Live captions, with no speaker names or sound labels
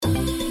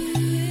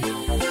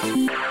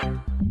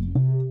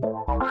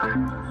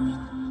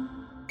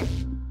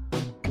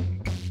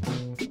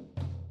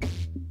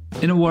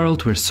In a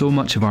world where so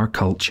much of our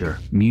culture,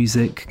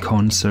 music,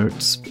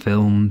 concerts,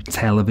 film,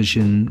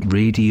 television,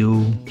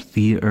 radio,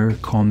 theatre,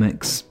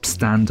 comics,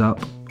 stand-up,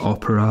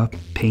 opera,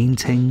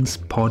 paintings,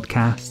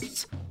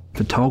 podcasts,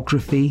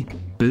 photography,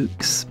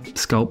 books,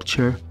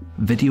 sculpture,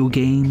 video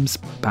games,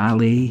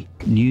 ballet,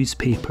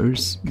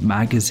 newspapers,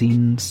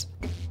 magazines,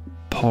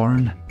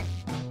 porn.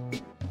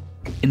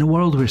 In a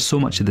world where so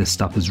much of this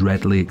stuff is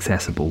readily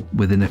accessible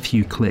within a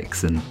few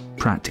clicks and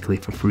practically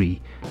for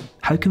free,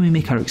 how can we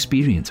make our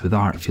experience with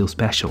art feel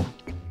special?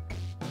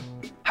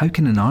 How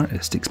can an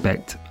artist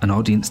expect an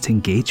audience to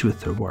engage with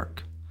their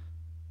work?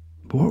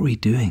 But what are we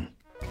doing?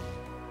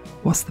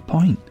 What's the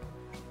point?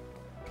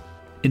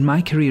 In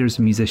my career as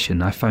a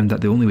musician, I found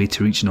that the only way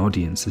to reach an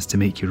audience is to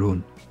make your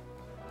own.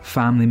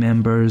 Family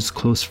members,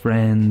 close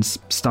friends,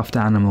 stuffed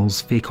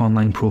animals, fake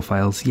online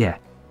profiles, yeah,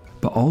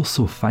 but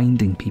also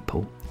finding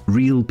people,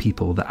 real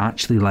people that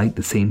actually like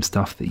the same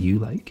stuff that you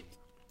like.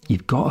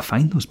 You've got to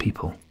find those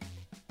people.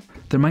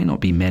 There might not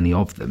be many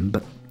of them,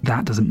 but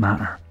that doesn't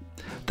matter.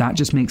 That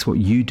just makes what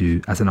you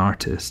do as an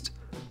artist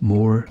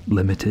more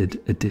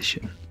limited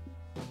edition.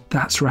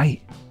 That's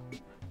right,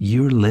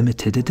 you're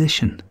limited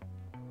edition.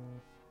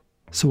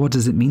 So what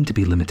does it mean to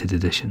be limited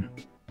edition?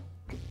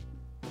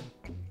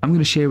 I'm going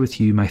to share with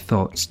you my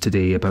thoughts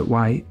today about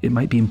why it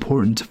might be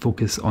important to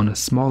focus on a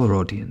smaller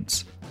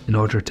audience in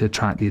order to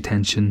attract the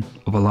attention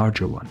of a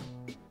larger one.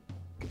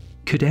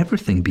 Could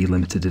everything be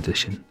limited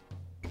edition?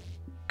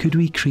 Could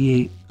we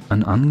create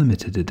an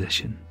unlimited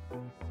edition?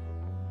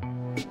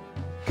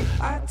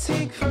 I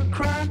take for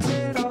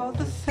granted all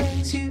the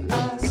things you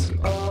ask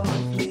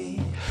of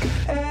me.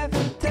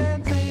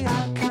 Evidently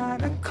I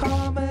can't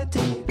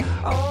accommodate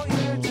all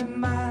your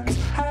demands.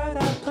 How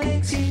that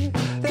plagues you,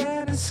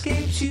 then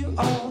escapes you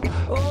all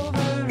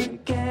over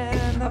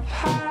again. I've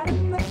had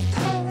enough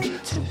time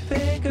to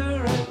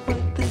figure out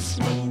what this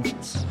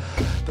means,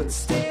 but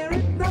stare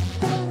at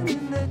nothing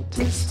in the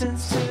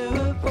distance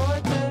to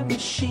avoid the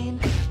machine.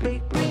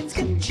 Big brains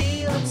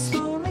congeal and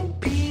slowly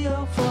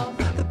peel from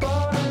the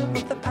bottom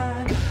of the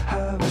pan.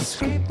 How I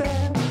scrape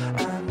them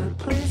and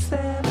replace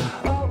them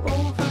all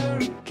over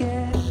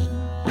again.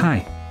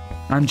 Hi,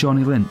 I'm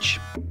Johnny Lynch.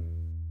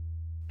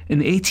 In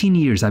the 18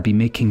 years I've been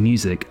making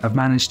music, I've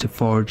managed to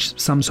forge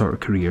some sort of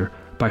career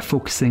by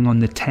focusing on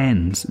the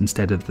tens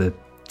instead of the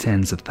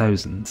tens of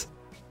thousands.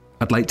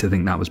 I'd like to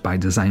think that was by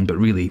design, but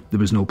really, there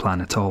was no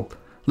plan at all.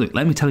 Look,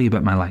 let me tell you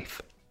about my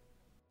life.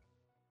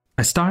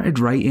 I started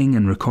writing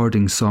and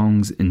recording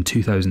songs in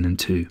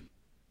 2002.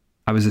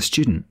 I was a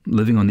student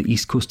living on the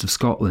east coast of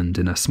Scotland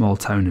in a small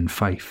town in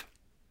Fife.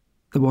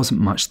 There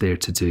wasn't much there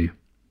to do.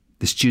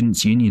 The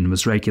Students' Union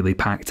was regularly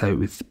packed out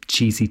with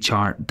cheesy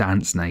chart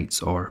dance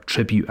nights or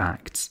tribute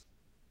acts.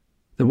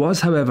 There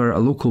was, however, a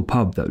local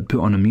pub that would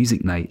put on a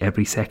music night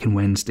every second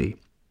Wednesday,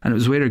 and it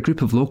was where a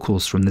group of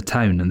locals from the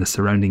town and the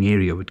surrounding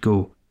area would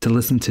go to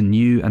listen to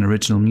new and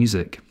original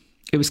music.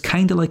 It was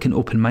kind of like an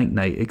open mic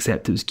night,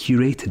 except it was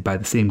curated by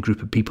the same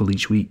group of people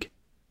each week.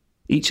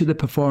 Each of the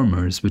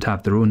performers would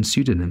have their own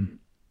pseudonym.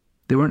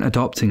 They weren't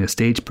adopting a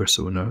stage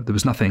persona, there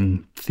was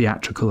nothing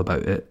theatrical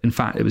about it. In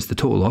fact, it was the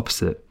total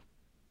opposite.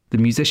 The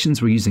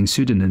musicians were using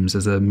pseudonyms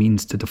as a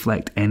means to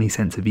deflect any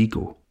sense of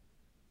ego.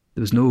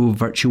 There was no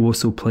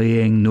virtuoso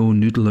playing, no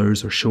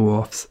noodlers or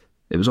show-offs.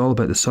 It was all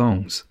about the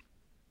songs.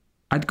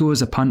 I'd go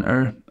as a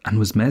punter and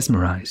was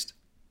mesmerised.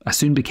 I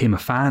soon became a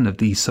fan of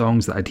these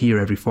songs that I'd hear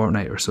every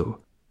fortnight or so,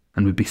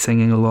 and would be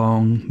singing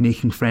along,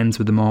 making friends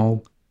with them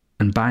all,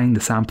 and buying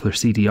the sampler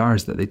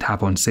CDRs that they'd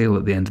have on sale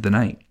at the end of the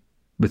night,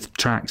 with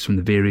tracks from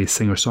the various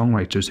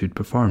singer-songwriters who'd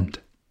performed.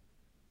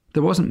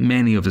 There wasn't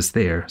many of us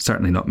there,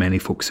 certainly not many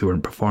folks who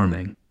weren't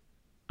performing.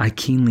 I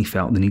keenly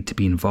felt the need to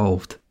be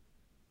involved.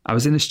 I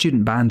was in a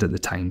student band at the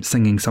time,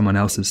 singing someone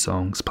else's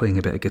songs, playing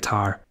a bit of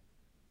guitar.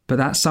 But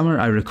that summer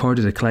I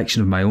recorded a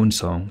collection of my own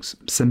songs,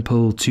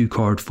 simple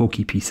two-chord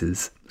folky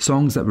pieces,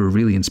 songs that were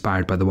really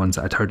inspired by the ones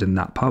that I'd heard in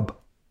that pub.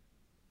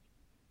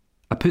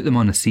 I put them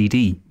on a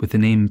CD with the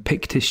name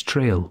Pictish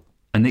Trail,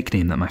 a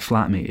nickname that my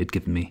flatmate had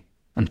given me,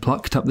 and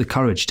plucked up the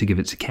courage to give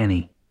it to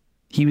Kenny.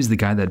 He was the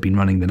guy that had been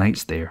running the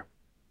nights there.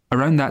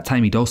 Around that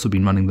time he'd also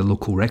been running the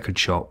local record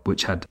shop,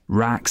 which had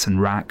racks and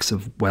racks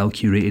of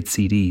well-curated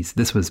CDs.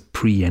 This was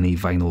pre any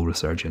vinyl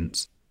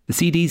resurgence.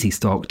 The CDs he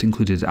stocked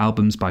included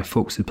albums by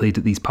folks who played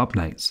at these pub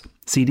nights,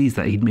 CDs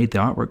that he'd made the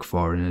artwork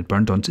for and had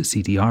burned onto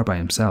CDR by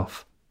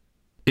himself.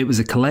 It was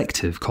a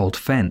collective called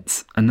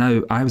Fence, and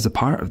now I was a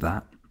part of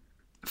that.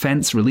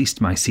 Fence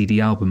released my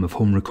CD album of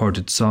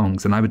home-recorded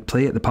songs, and I would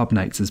play at the pub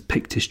nights as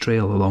Pictish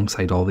Trail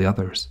alongside all the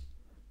others.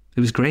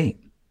 It was great.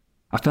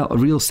 I felt a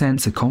real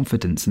sense of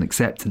confidence and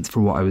acceptance for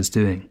what I was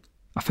doing.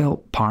 I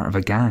felt part of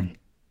a gang.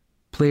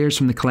 Players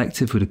from the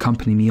collective would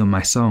accompany me on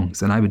my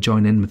songs, and I would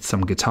join in with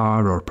some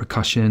guitar or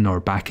percussion or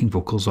backing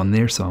vocals on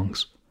their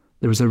songs.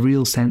 There was a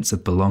real sense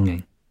of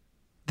belonging.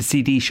 The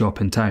CD shop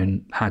in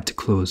town had to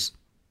close.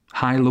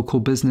 High local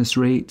business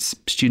rates,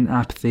 student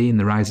apathy, and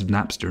the rise of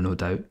Napster, no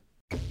doubt.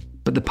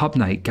 But the pub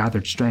night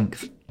gathered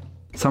strength.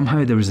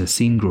 Somehow there was a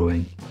scene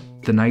growing.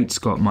 The nights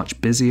got much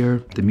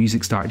busier, the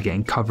music started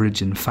getting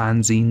coverage in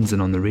fanzines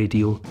and on the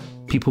radio.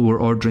 People were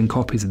ordering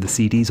copies of the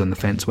CDs on the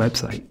Fence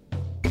website.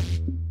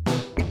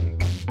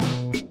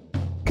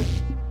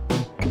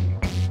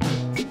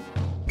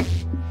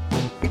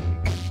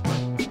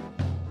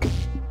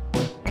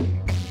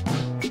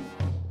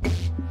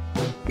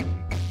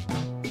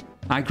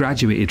 I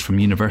graduated from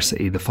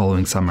university the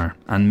following summer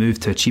and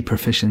moved to a cheaper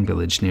fishing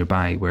village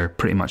nearby where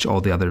pretty much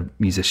all the other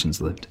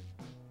musicians lived.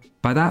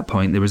 By that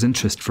point, there was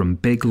interest from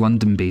big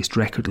London-based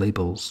record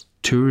labels.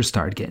 Tours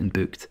started getting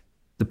booked.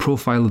 The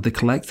profile of the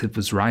collective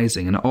was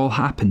rising, and it all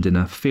happened in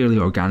a fairly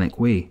organic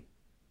way.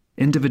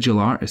 Individual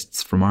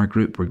artists from our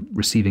group were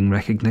receiving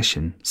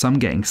recognition, some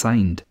getting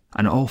signed,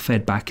 and it all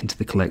fed back into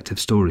the collective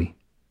story.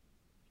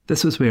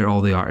 This was where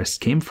all the artists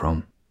came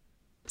from.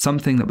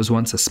 Something that was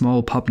once a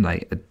small pub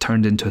night had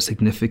turned into a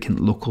significant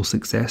local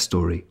success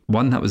story,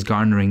 one that was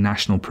garnering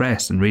national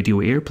press and radio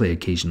airplay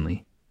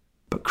occasionally.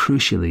 But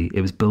crucially, it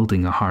was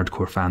building a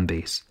hardcore fan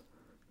base.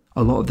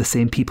 A lot of the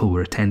same people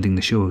were attending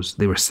the shows.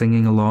 They were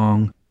singing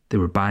along, they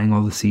were buying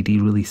all the CD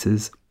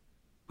releases.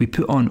 We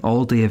put on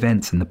all-day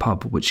events in the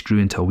pub, which grew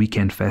into a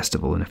weekend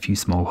festival in a few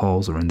small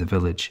halls around the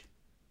village.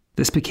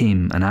 This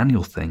became an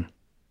annual thing.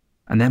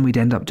 And then we'd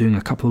end up doing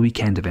a couple of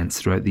weekend events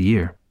throughout the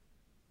year.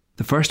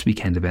 The first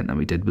weekend event that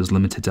we did was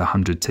limited to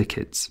 100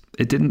 tickets.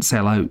 It didn't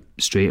sell out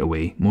straight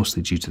away,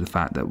 mostly due to the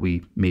fact that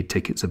we made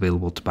tickets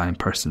available to buy in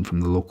person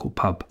from the local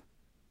pub.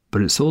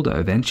 But it sold out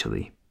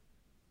eventually.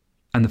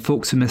 And the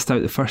folks who missed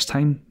out the first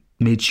time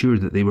made sure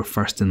that they were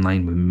first in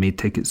line when we made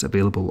tickets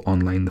available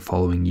online the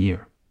following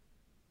year.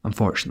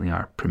 Unfortunately,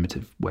 our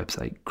primitive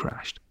website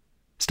crashed.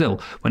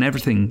 Still, when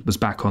everything was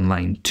back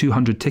online,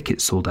 200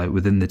 tickets sold out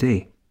within the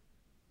day.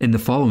 In the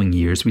following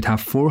years, we'd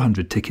have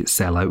 400 tickets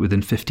sell out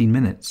within 15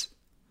 minutes.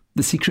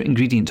 The secret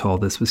ingredient to all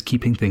this was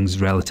keeping things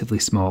relatively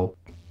small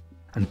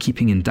and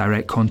keeping in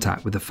direct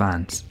contact with the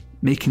fans,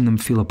 making them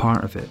feel a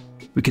part of it.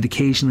 We could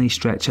occasionally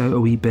stretch out a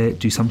wee bit,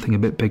 do something a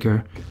bit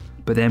bigger,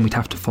 but then we'd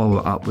have to follow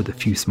it up with a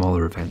few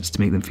smaller events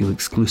to make them feel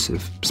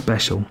exclusive,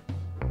 special.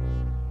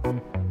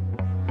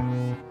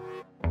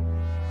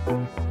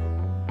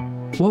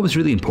 What was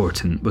really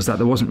important was that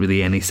there wasn't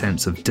really any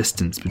sense of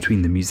distance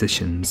between the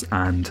musicians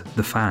and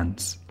the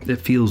fans. It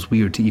feels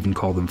weird to even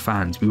call them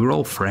fans. We were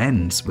all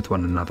friends with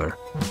one another.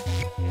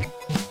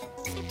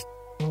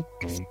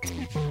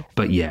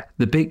 But yeah,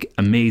 the big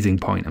amazing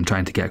point I'm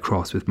trying to get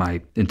across with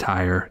my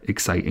entire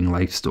exciting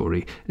life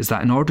story is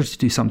that in order to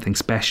do something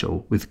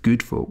special with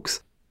good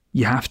folks,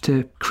 you have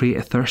to create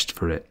a thirst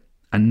for it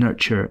and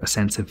nurture a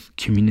sense of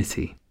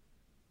community.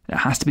 It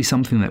has to be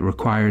something that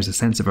requires a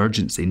sense of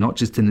urgency, not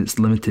just in its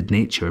limited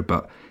nature,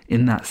 but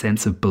in that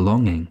sense of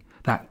belonging,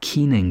 that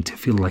keening to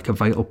feel like a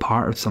vital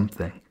part of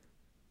something.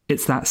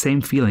 It's that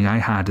same feeling I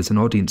had as an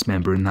audience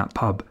member in that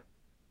pub.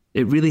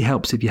 It really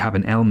helps if you have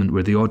an element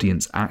where the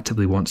audience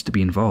actively wants to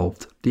be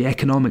involved. The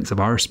economics of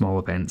our small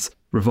events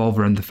revolve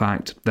around the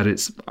fact that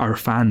it's our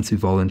fans who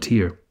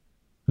volunteer.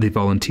 They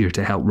volunteer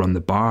to help run the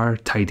bar,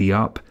 tidy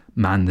up,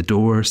 man the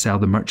door, sell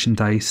the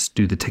merchandise,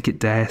 do the ticket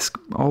desk,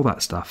 all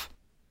that stuff.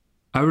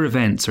 Our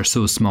events are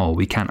so small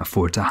we can't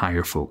afford to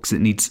hire folks. It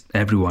needs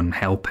everyone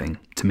helping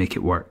to make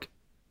it work.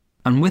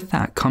 And with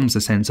that comes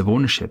a sense of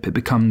ownership. It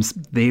becomes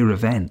their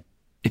event.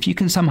 If you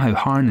can somehow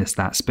harness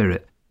that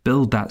spirit,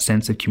 build that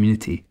sense of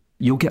community,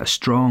 you'll get a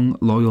strong,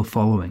 loyal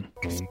following.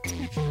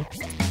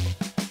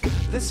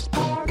 This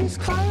party's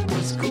climb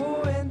is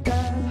going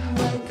down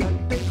like a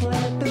big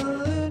red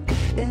balloon,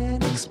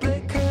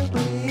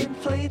 inexplicably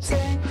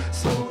inflating,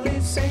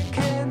 slowly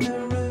sinking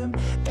the room.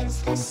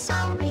 Is this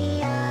so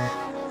real?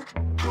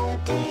 How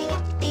do you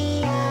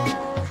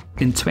feel?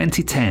 In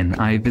 2010,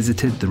 I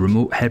visited the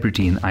remote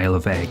Hebridean Isle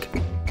of Egg.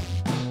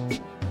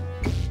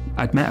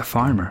 I'd met a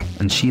farmer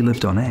and she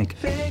lived on egg.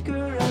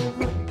 Figure out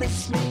what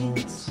this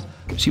means.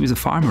 She was a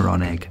farmer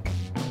on egg.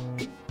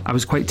 I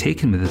was quite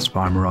taken with this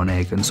farmer on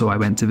egg, and so I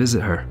went to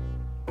visit her.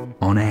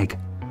 On egg.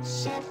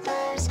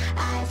 Shivers,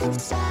 eyes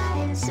and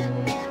signs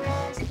and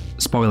mirrors.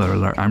 Spoiler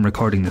alert, I'm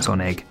recording this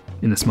on egg,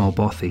 in a small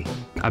bothy.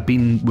 I've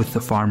been with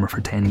the farmer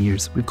for 10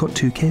 years. We've got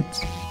 2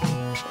 kids.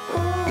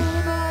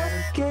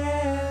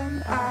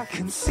 Again, I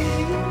can see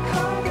you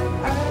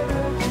coming out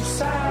of your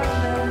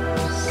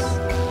silence.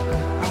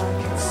 I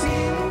can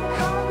see you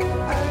coming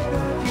out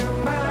of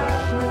your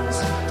madness.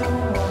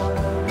 Don't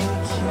wanna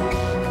make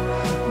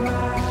you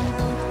mad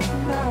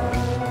now.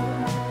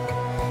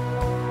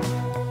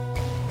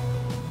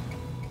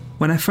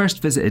 When I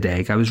first visited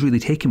Egg, I was really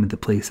taken with the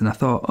place and I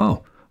thought,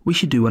 oh, we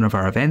should do one of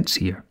our events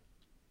here.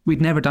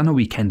 We'd never done a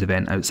weekend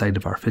event outside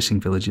of our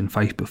fishing village in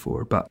Fife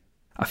before, but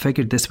I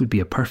figured this would be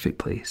a perfect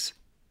place.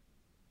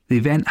 The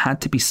event had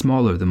to be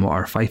smaller than what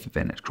our Fife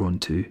event had grown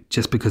to,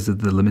 just because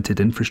of the limited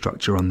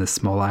infrastructure on this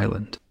small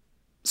island.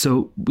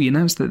 So we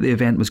announced that the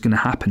event was going to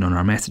happen on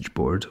our message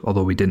board,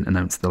 although we didn't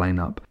announce the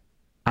lineup,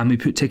 and we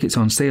put tickets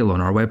on sale on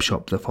our web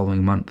shop the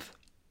following month.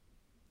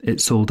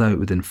 It sold out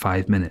within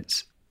 5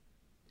 minutes.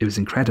 It was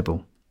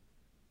incredible.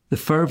 The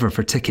fervour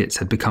for tickets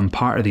had become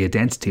part of the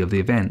identity of the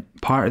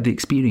event, part of the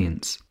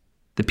experience.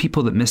 The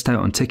people that missed out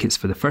on tickets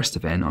for the first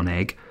event on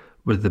Egg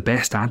were the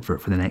best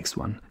advert for the next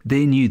one.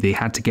 They knew they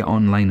had to get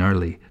online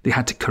early. They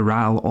had to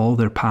corral all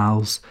their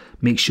pals,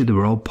 make sure they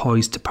were all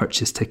poised to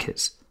purchase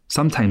tickets.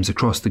 Sometimes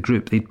across the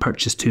group they'd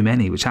purchase too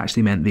many, which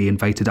actually meant they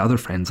invited other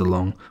friends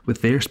along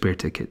with their spare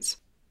tickets.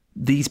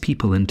 These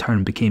people in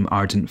turn became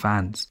ardent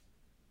fans.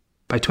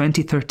 By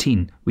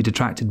 2013, we'd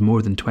attracted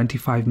more than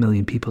 25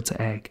 million people to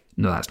Egg.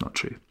 No, that's not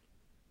true.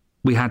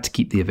 We had to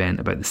keep the event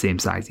about the same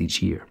size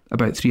each year,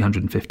 about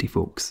 350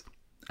 folks.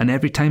 And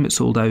every time it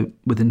sold out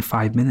within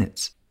 5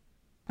 minutes.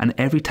 And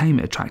every time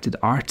it attracted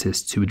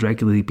artists who would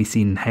regularly be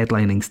seen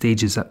headlining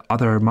stages at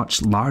other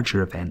much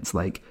larger events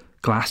like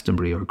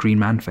Glastonbury or Green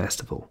Man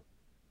Festival.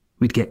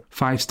 We'd get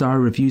 5-star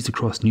reviews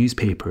across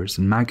newspapers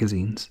and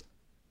magazines.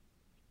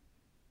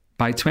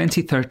 By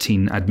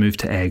 2013, I'd moved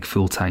to Egg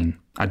full-time.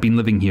 I'd been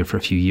living here for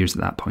a few years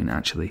at that point,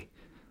 actually.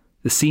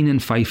 The scene in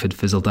Fife had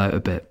fizzled out a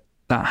bit.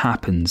 That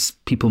happens.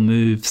 People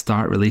move,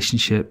 start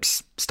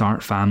relationships,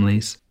 start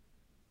families.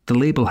 The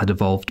label had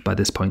evolved by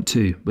this point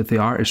too, with the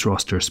artist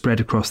roster spread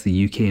across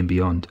the UK and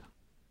beyond.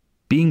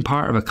 Being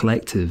part of a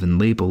collective and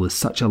label is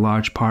such a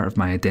large part of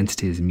my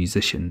identity as a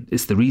musician.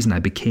 It's the reason I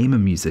became a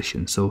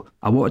musician, so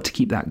I wanted to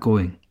keep that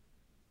going.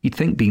 You'd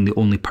think being the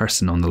only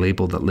person on the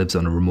label that lives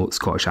on a remote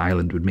Scottish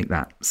island would make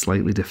that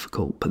slightly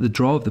difficult, but the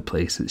draw of the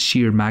place, its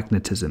sheer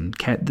magnetism,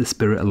 kept the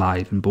spirit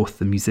alive in both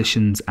the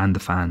musicians and the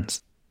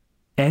fans.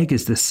 Egg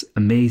is this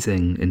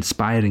amazing,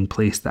 inspiring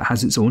place that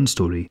has its own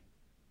story.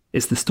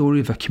 It's the story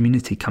of a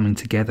community coming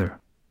together,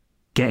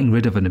 getting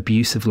rid of an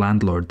abusive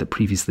landlord that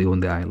previously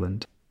owned the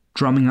island,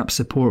 drumming up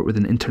support with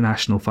an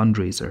international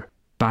fundraiser,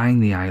 buying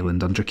the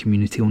island under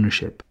community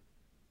ownership,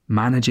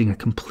 managing a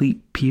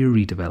complete pier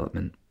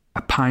redevelopment,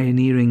 a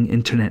pioneering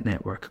internet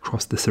network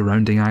across the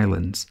surrounding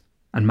islands,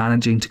 and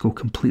managing to go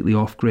completely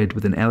off-grid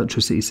with an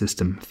electricity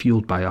system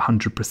fueled by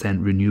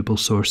 100% renewable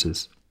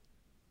sources.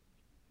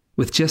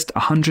 With just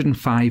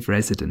 105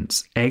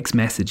 residents, Egg's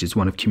message is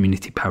one of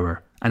community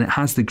power, and it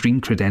has the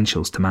green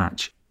credentials to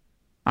match.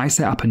 I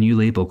set up a new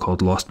label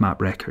called Lost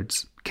Map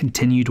Records,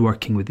 continued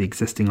working with the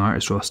existing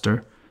artist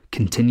roster,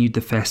 continued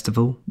the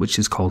festival, which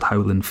is called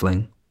Howlin'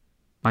 Fling.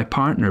 My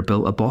partner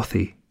built a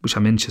bothy, which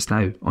I'm in just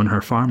now, on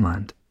her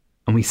farmland.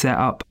 And we set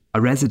up a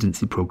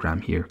residency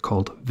programme here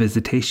called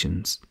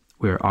Visitations,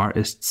 where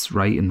artists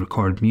write and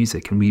record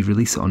music and we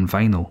release it on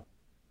vinyl.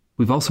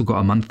 We've also got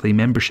a monthly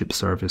membership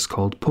service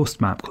called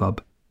Postmap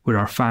Club, where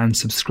our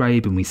fans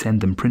subscribe and we send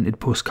them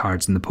printed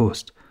postcards in the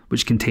post,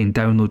 which contain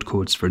download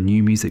codes for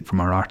new music from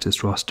our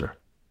artist roster.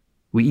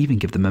 We even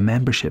give them a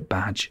membership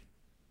badge.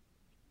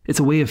 It's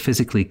a way of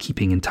physically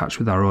keeping in touch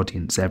with our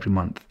audience every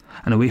month,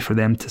 and a way for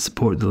them to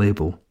support the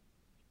label.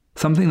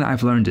 Something that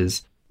I've learned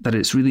is that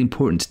it's really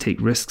important to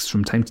take risks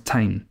from time to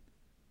time.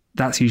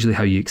 That's usually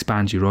how you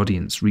expand your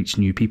audience, reach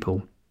new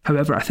people.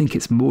 However, I think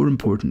it's more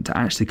important to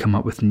actually come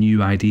up with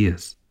new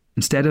ideas.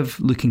 Instead of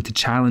looking to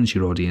challenge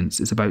your audience,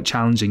 it's about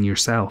challenging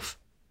yourself.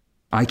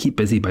 I keep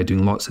busy by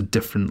doing lots of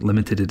different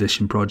limited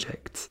edition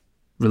projects,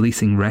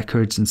 releasing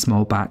records in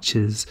small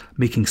batches,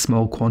 making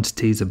small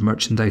quantities of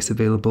merchandise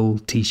available,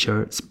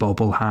 t-shirts,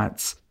 bobble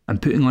hats, and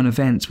putting on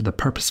events with a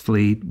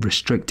purposefully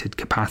restricted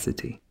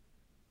capacity.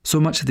 So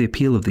much of the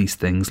appeal of these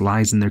things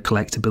lies in their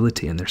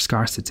collectability and their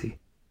scarcity.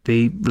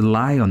 They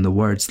rely on the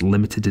words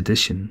limited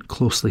edition,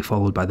 closely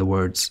followed by the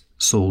words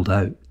sold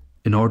out,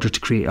 in order to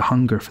create a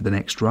hunger for the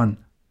next run.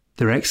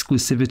 Their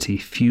exclusivity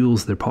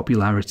fuels their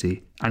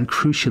popularity and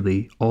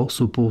crucially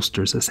also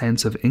bolsters a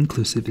sense of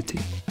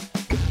inclusivity.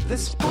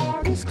 This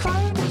party's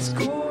clown is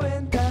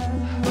going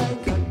down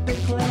like a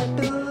big lead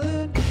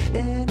balloon,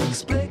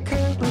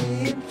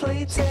 inexplicably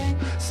inflating,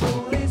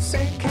 slowly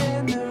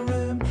sinking the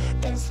room.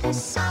 Is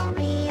this so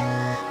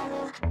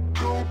real?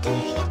 How do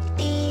you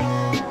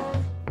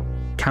feel?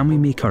 Can we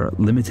make our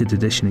limited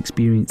edition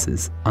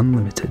experiences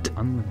unlimited?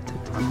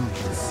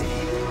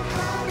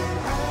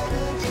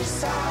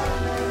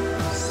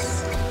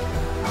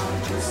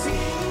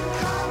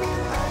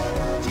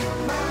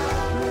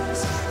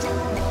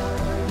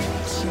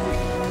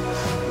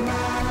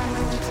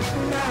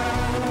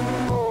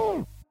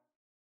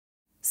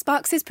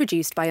 SPARKS is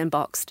produced by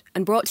Unboxed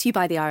and brought to you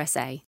by the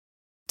RSA.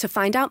 To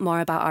find out more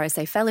about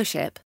RSA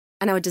Fellowship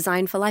and our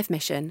Design for Life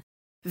mission,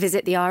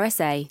 visit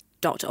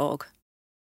thersa.org.